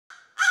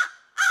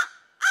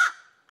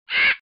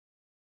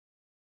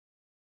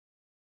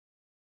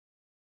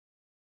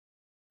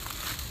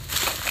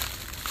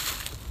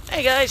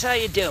Hey guys, how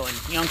you doing?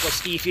 Your Uncle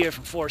Steve here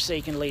from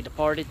Forsakenly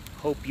Departed.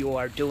 Hope you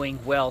are doing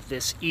well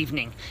this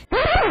evening.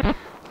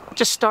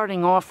 Just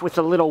starting off with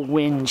a little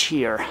whinge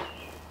here.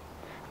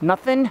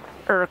 Nothing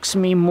irks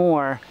me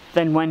more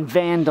than when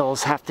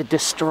vandals have to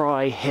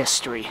destroy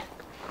history.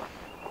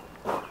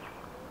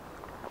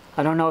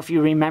 I don't know if you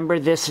remember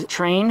this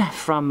train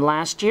from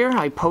last year.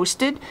 I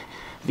posted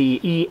the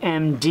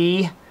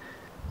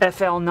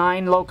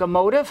EMD-FL9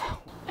 locomotive,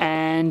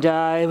 and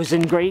it was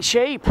in great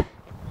shape.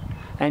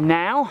 And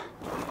now,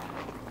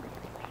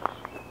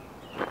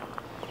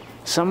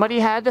 somebody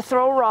had to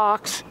throw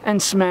rocks and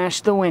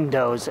smash the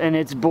windows, and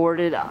it's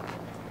boarded up.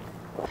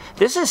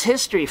 This is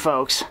history,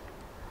 folks.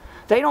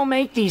 They don't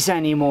make these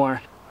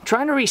anymore. I'm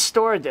trying to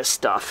restore this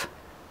stuff.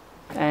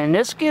 And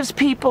this gives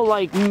people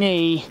like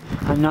me,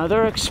 and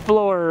other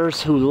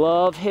explorers who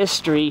love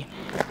history,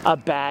 a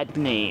bad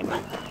name.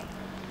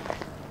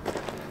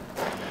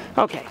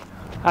 Okay,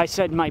 I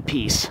said my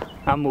piece.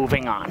 I'm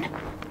moving on.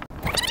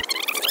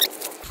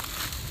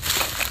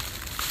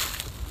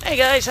 Hey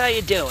guys, how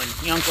you doing?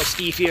 Your Uncle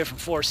Steve here from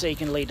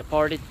Forsakenly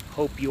Departed.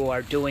 Hope you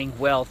are doing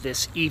well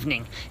this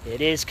evening. It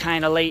is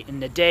kind of late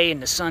in the day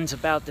and the sun's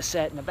about to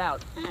set in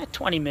about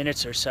 20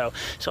 minutes or so.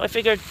 So I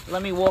figured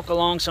let me walk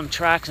along some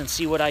tracks and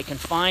see what I can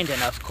find.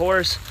 And of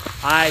course,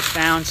 I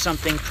found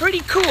something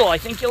pretty cool I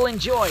think you'll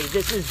enjoy.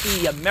 This is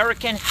the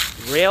American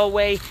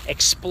Railway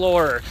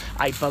Explorer.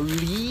 I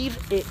believe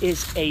it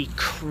is a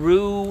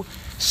crew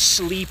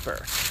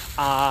sleeper.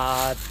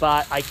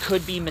 But I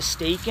could be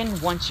mistaken.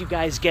 Once you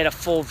guys get a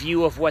full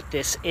view of what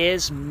this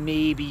is,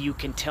 maybe you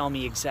can tell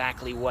me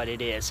exactly what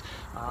it is.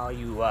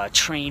 You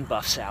train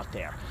buffs out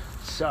there.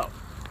 So,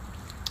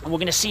 we're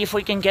going to see if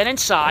we can get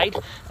inside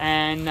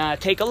and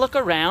take a look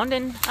around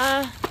and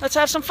let's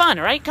have some fun,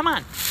 all right? Come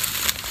on.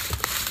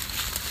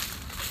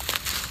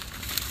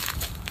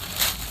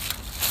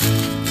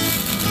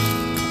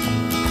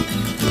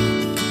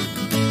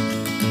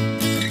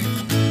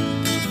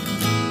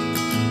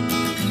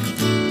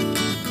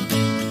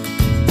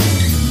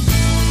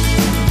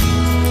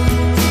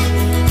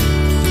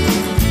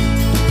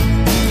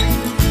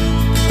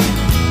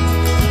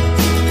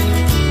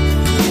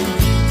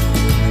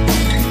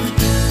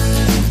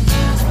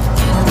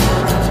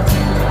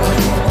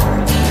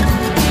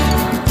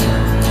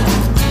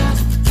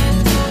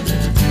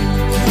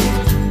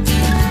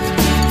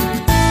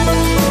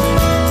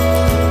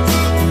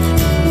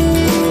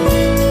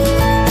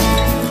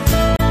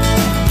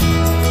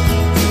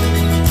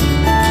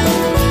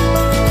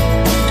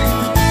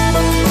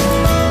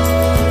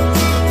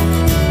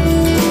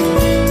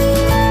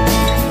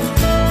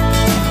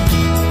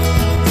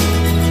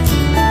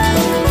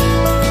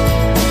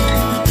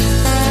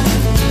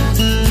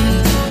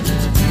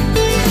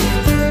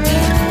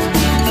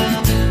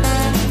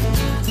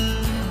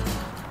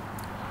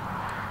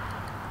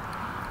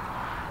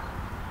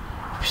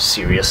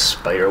 Serious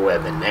spider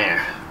web in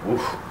there.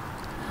 Oof.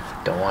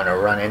 Don't want to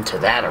run into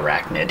that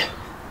arachnid.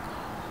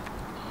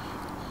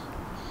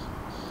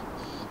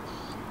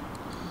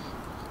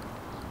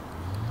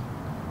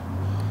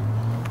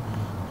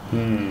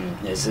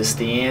 Is this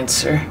the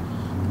answer?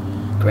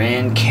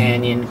 Grand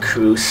Canyon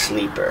Crew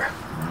Sleeper.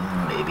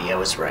 Maybe I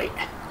was right.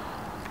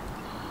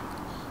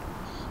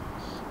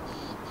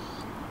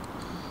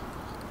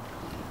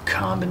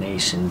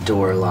 Combination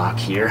door lock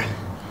here.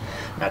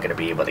 Not gonna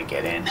be able to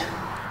get in.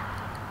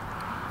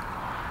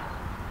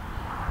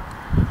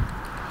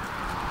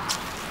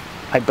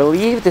 I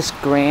believe this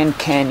Grand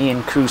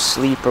Canyon Crew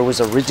Sleeper was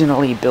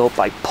originally built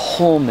by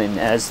Pullman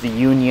as the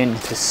Union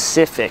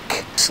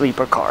Pacific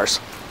sleeper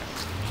cars.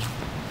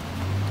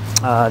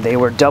 They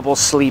were double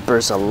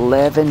sleepers,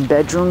 11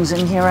 bedrooms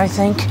in here, I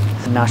think.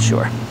 I'm not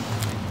sure.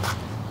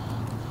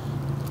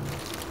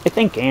 I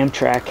think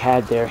Amtrak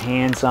had their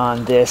hands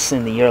on this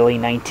in the early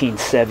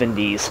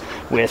 1970s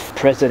with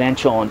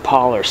Presidential and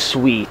Parlor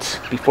Suites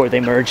before they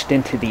merged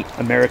into the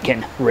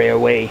American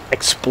Railway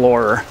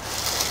Explorer.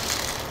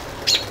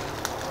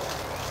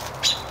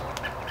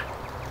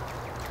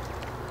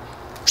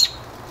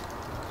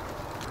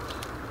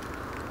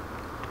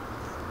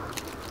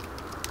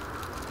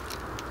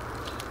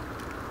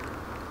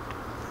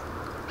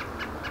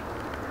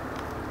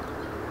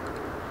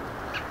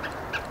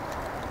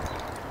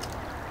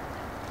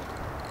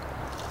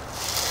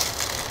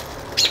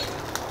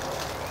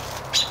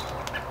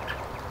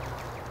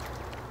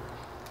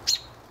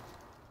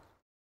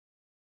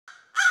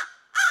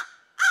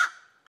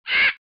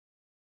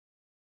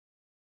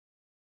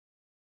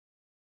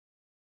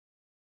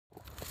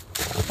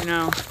 You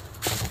know,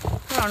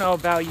 I don't know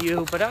about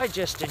you, but I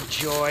just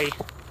enjoy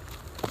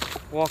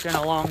walking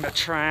along the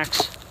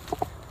tracks.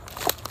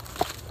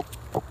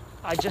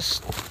 I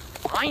just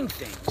find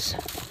things.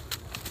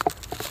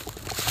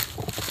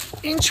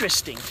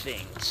 Interesting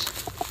things.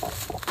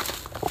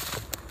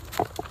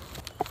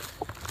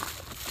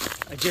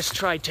 I just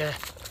tried to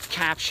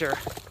capture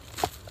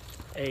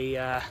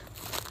a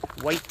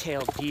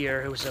white-tailed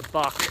deer. It was a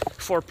buck,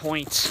 4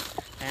 points.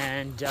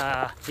 And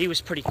he was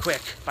pretty quick.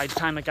 By the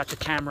time I got the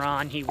camera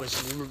on, he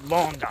was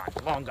long gone,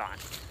 long gone.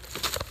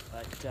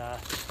 But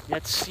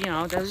that's, you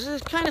know, those are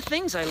the kind of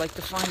things I like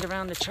to find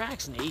around the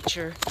tracks.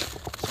 Nature,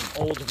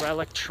 some old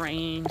relic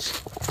trains,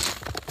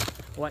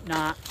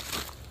 whatnot.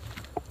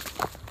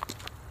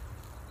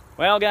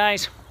 Well,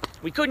 guys,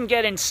 we couldn't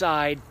get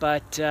inside,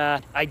 but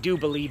I do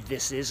believe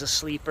this is a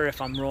sleeper.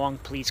 If I'm wrong,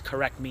 please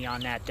correct me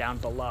on that down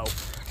below.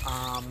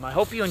 I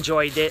hope you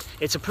enjoyed it.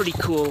 It's a pretty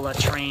cool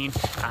train,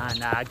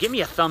 and give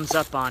me a thumbs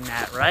up on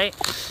that, right?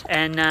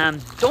 And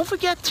don't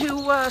forget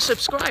to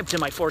subscribe to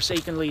my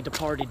Forsakenly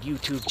Departed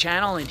YouTube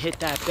channel and hit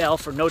that bell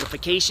for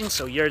notifications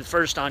so you're the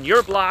first on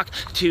your block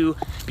to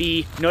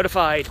be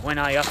notified when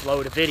I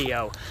upload a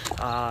video.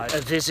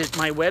 Visit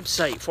my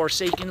website,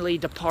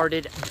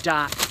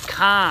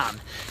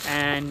 forsakenlydeparted.com.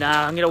 And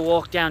I'm going to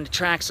walk down the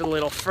tracks a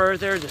little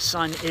further. The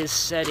sun is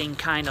setting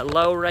kind of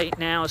low right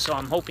now, so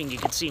I'm hoping you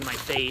can see my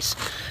face.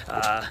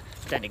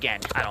 Then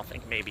again, I don't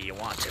think maybe you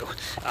want to.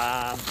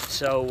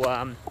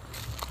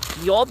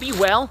 You all be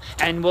well,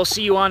 and we'll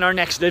see you on our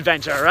next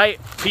adventure, all right?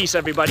 Peace,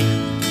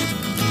 everybody.